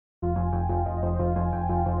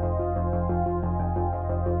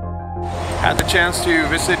Had the chance to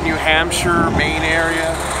visit New Hampshire, Maine area,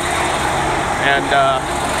 and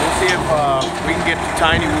we'll see if we can get to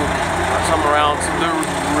Tinywhoop or some around some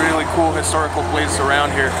really cool historical places around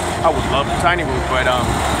here. I would love the Tinywhoop, but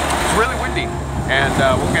it's really windy, and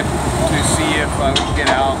we'll get to see if we can get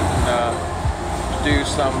out and do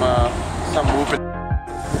some whooping.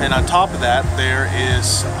 And on top of that, there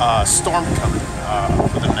is a storm coming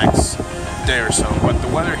for the next day or so. But the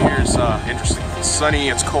weather here is interesting. It's sunny,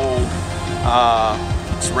 it's cold,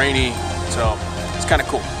 it's rainy, so it's kind of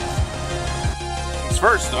cool.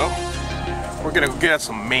 First though, we're gonna go get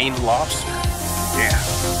some Maine lobster. Yeah.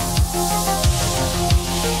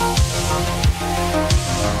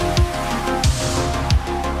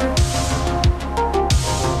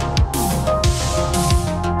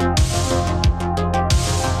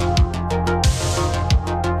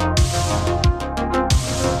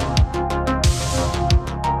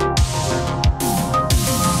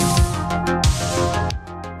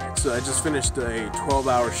 So I just finished a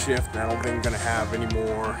 12-hour shift, and I don't think I'm gonna have any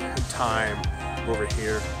more time over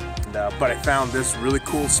here. And, but I found this really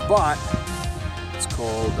cool spot. It's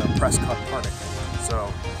called Prescott Park.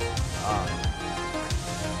 So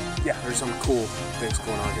yeah, there's some cool things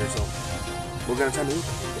going on here. So we're gonna try to move.